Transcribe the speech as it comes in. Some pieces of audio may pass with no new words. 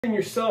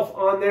Yourself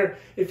on there.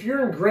 If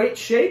you're in great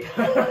shape,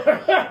 boom!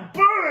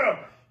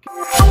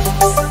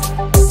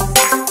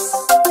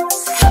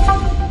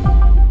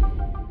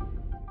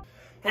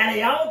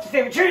 Howdy y'all, it's your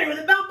favorite trainer with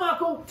a belt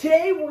buckle.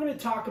 Today we're going to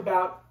talk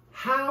about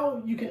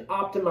how you can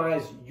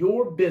optimize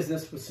your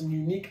business with some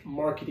unique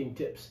marketing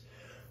tips.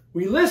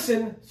 We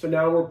listen, so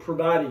now we're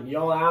providing.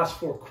 Y'all ask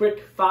for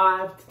quick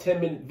 5 to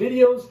 10 minute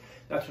videos.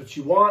 That's what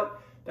you want.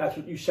 That's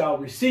what you shall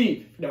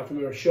receive. If you're not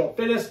familiar with Up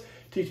Fitness,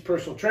 teach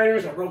personal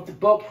trainers. I wrote the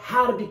book,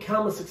 How to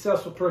Become a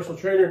Successful Personal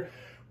Trainer.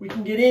 We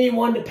can get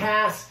anyone to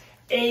pass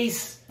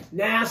ACE,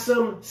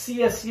 NASM,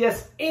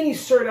 CSCS, any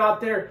cert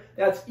out there.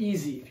 That's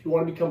easy. If you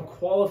want to become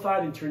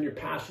qualified and turn your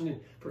passion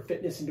for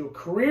fitness into a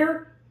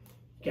career,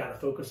 you got to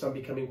focus on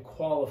becoming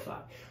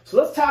qualified. So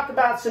let's talk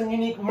about some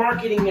unique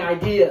marketing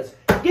ideas.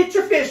 Get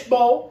your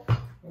fishbowl,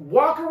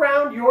 walk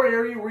around your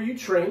area where you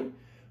train,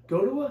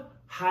 go to a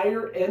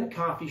higher end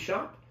coffee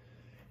shop,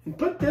 and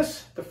put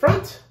this at the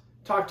front.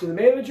 Talk to the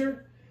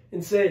manager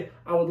and say,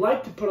 I would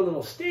like to put a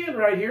little stand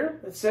right here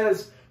that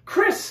says,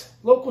 Chris,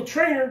 local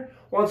trainer,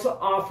 wants to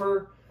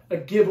offer a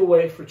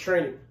giveaway for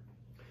training.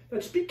 Now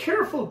just be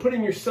careful of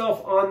putting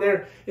yourself on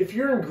there. If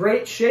you're in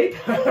great shape,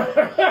 boom,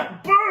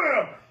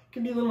 it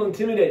can be a little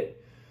intimidating.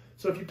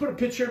 So if you put a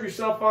picture of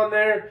yourself on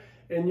there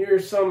and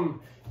you're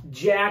some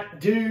jacked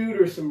dude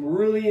or some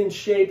really in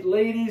shape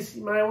ladies,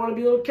 you might want to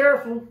be a little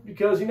careful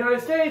because the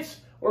United States,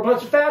 we're a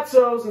bunch of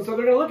fatzos, and so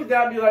they're going to look at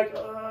that and be like,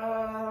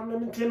 I'm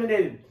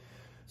intimidated.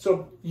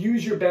 So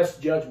use your best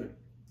judgment.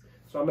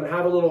 So I'm going to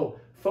have a little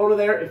photo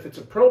there if it's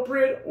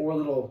appropriate, or a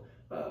little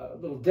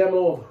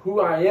demo of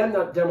who I am,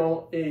 not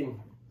demoing.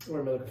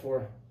 What am I looking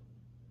for?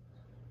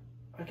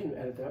 I can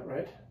edit that,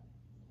 right?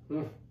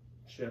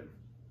 Shit.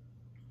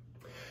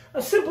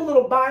 A simple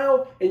little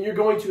bio, and you're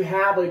going to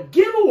have a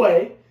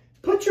giveaway.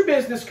 Put your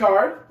business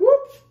card,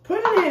 whoops, put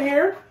it in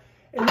here,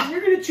 and then you're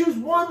going to choose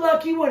one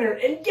lucky winner.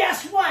 And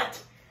guess what?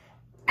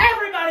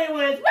 Everybody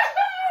wins. Woohoo!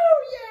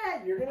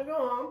 Yeah! You're going to go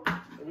home,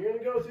 and you're going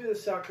to go through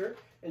this sucker,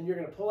 and you're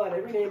going to pull out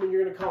every name, and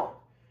you're going to call them.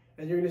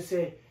 And you're going to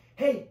say,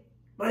 hey,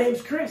 my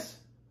name's Chris.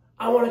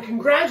 I want to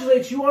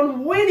congratulate you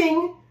on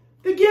winning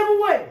the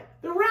giveaway,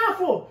 the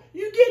raffle.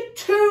 You get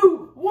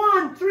 2,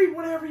 1, 3,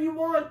 whatever you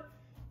want.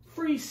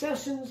 Free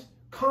sessions,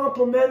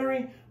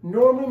 complimentary.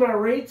 Normally my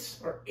rates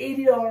are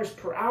 $80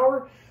 per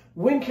hour.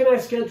 When can I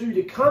schedule you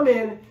to come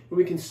in and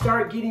we can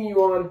start getting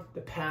you on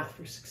the path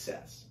for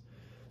success?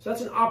 So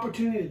that's an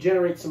opportunity to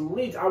generate some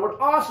leads. I would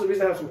also, the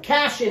reason I have some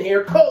cash in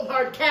here, cold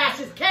hard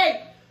cash is cake.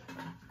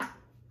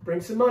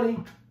 Bring some money,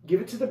 give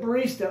it to the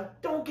barista.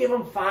 Don't give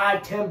them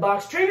 $5,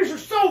 $10. Trainers are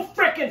so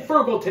freaking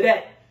frugal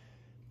today.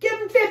 Give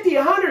them 50,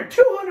 100,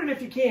 200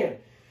 if you can.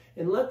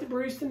 And let the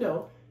barista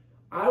know,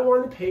 I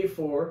want to pay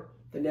for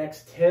the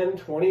next 10,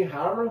 20,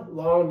 however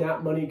long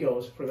that money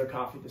goes for their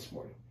coffee this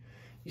morning.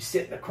 You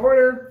sit in the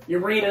corner, you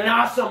read an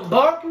awesome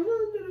book, and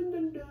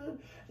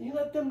you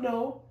let them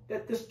know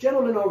that this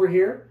gentleman over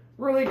here,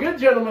 really good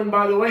gentleman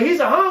by the way,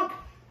 he's a hunk,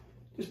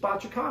 just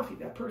bought your coffee.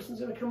 That person's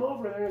going to come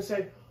over and they're going to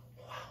say,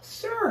 wow,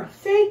 sir,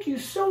 thank you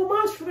so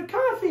much for the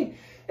coffee.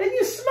 And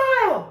you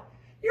smile.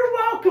 You're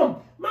welcome.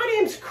 My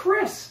name's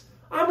Chris.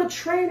 I'm a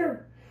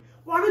trainer.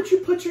 Why don't you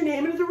put your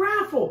name into the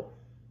raffle?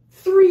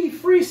 3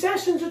 free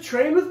sessions to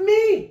train with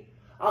me.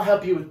 I'll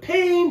help you with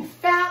pain,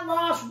 fat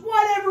loss,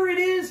 whatever it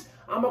is.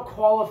 I'm a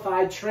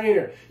qualified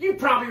trainer. You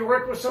probably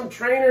work with some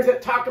trainers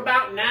that talk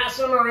about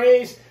NASM or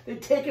ACE. They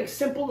take a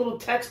simple little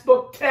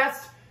textbook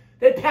test.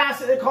 They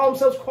pass it. They call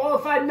themselves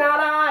qualified.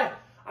 Not I.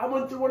 I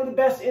went through one of the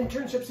best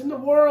internships in the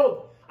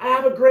world. I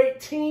have a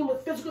great team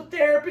with physical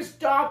therapists,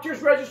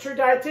 doctors, registered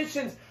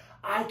dietitians.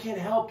 I can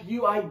help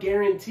you. I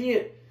guarantee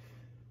it.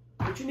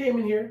 Put your name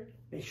in here.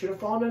 Make sure to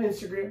follow me on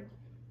Instagram.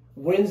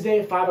 Wednesday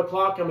at 5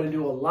 o'clock, I'm going to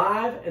do a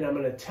live, and I'm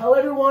going to tell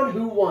everyone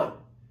who won.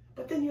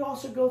 But then you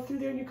also go through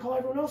there and you call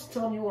everyone else and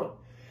tell them you won.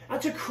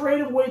 That's a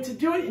creative way to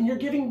do it, and you're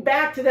giving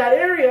back to that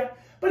area.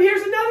 But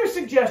here's another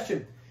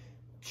suggestion.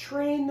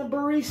 Train the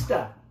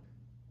barista.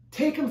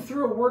 Take them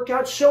through a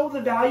workout, show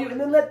the value, and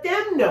then let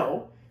them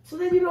know, so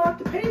then you don't have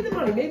to pay the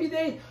money. Maybe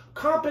they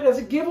comp it as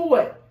a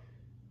giveaway.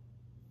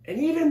 And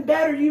even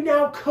better, you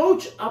now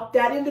coach up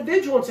that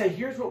individual and say,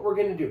 here's what we're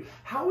going to do.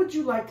 How would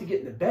you like to get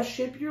in the best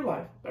shape of your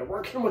life by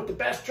working with the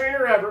best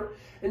trainer ever?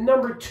 And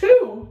number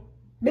 2,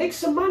 make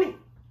some money.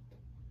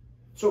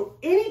 So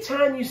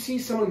anytime you see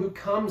someone who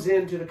comes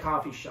into the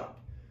coffee shop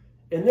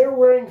and they're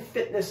wearing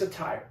fitness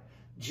attire,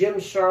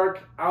 Gymshark,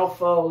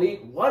 Alpha,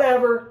 Elite,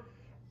 whatever,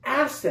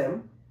 ask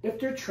them if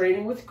they're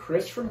training with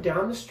Chris from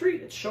down the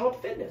street at Show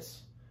Up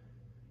Fitness.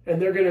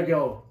 And they're going to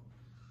go,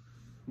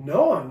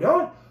 no, I'm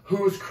not.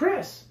 Who's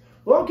Chris?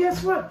 Well,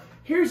 guess what?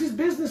 Here's his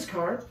business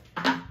card.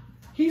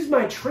 He's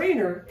my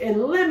trainer,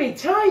 and let me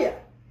tell you,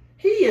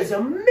 he is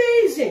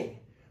amazing.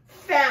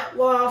 Fat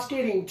loss,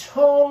 getting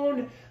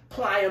toned,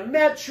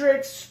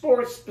 plyometrics,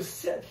 sports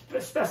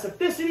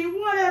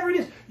specificity, whatever it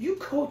is. You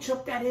coach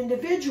up that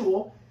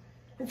individual,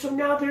 and so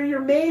now they're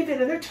your maven,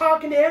 and they're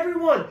talking to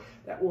everyone.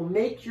 That will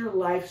make your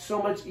life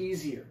so much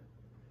easier.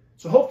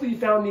 So hopefully you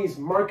found these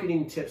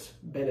marketing tips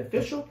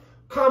beneficial.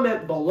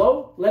 Comment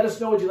below. Let us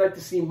know what you'd like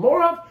to see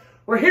more of.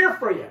 We're here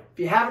for you. If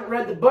you haven't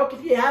read the book,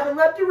 if you haven't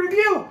left a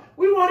review,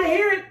 we want to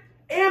hear it.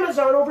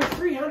 Amazon, over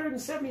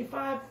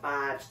 375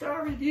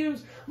 5-star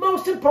reviews.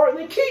 Most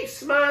importantly, keep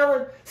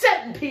smiling,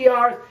 setting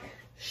PRs.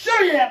 Show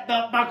you that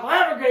belt buckle.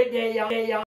 Have a great day, y'all.